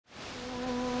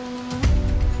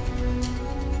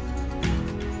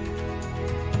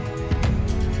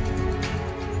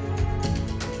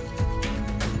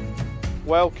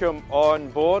welcome on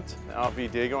board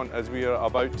RV Dagon as we are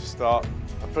about to start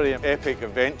a pretty epic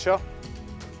adventure.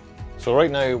 So right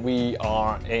now we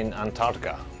are in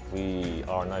Antarctica. We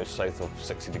are now south of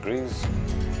 60 degrees.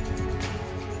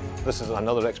 This is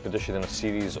another expedition in a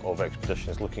series of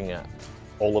expeditions looking at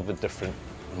all of the different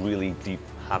really deep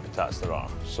habitats there are.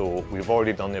 So we've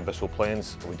already done the abyssal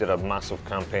plains, we did a massive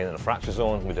campaign in a fracture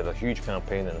zone, we did a huge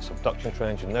campaign in a subduction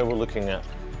trench, and now we're looking at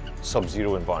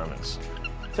sub-zero environments.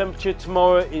 Temperature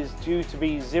tomorrow is due to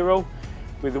be 0,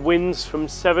 with winds from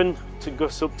 7 to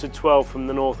gusts up to 12 from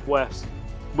the northwest.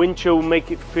 Wind chill will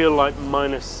make it feel like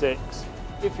 -6.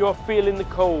 If you're feeling the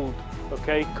cold,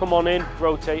 okay, come on in,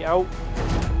 rotate out.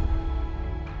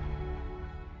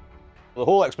 The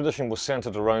whole expedition was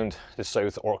centred around the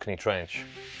South Orkney Trench.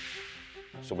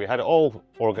 So we had it all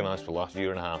organised for the last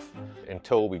year and a half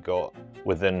until we got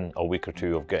within a week or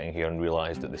two of getting here and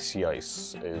realised that the sea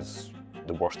ice is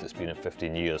the worst it's been in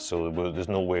 15 years, so there's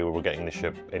no way we were getting the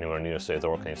ship anywhere near South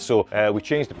Orkney. So we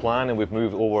changed the plan and we've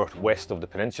moved over west of the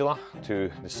peninsula to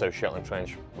the South Shetland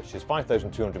Trench, which is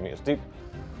 5,200 metres deep.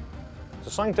 So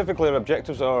scientifically our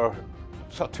objectives are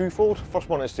sort of twofold. First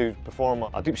one is to perform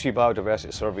a deep sea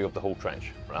biodiversity survey of the whole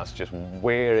trench. That's just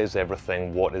where is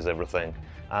everything, what is everything.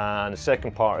 And the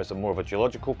second part is more of a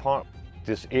geological part.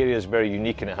 This area is very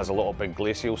unique and it has a lot of big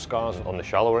glacial scars on the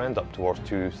shallower end up towards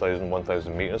 2,000,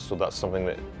 1,000 metres, so that's something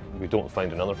that we don't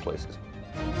find in other places.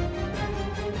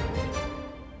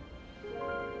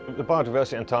 The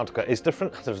biodiversity in Antarctica is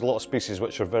different. There's a lot of species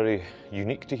which are very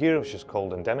unique to here, which is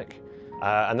called endemic.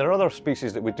 And there are other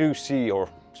species that we do see, or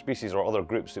species or other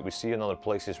groups that we see in other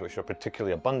places which are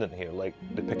particularly abundant here, like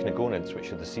the pycnogonids,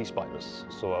 which are the sea spiders.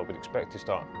 So I would expect to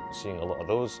start seeing a lot of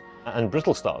those. And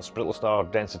brittle stars. Brittle star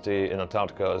density in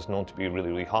Antarctica is known to be really,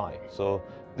 really high. So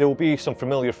there will be some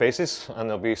familiar faces and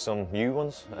there'll be some new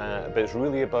ones, but it's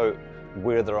really about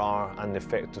where there are and the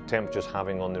effect of temperatures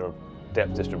having on their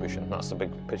depth distribution. That's the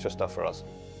big picture stuff for us.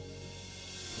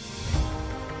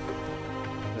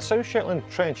 The South Shetland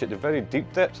Trench at the very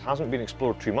deep depths hasn't been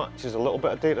explored too much. There's a little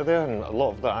bit of data there, and a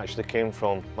lot of that actually came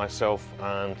from myself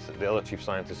and the other chief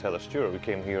scientist, Heather Stewart. We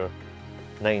came here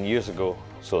 9 years ago,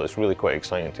 so it's really quite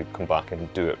exciting to come back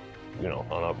and do it, you know,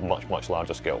 on a much, much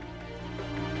larger scale.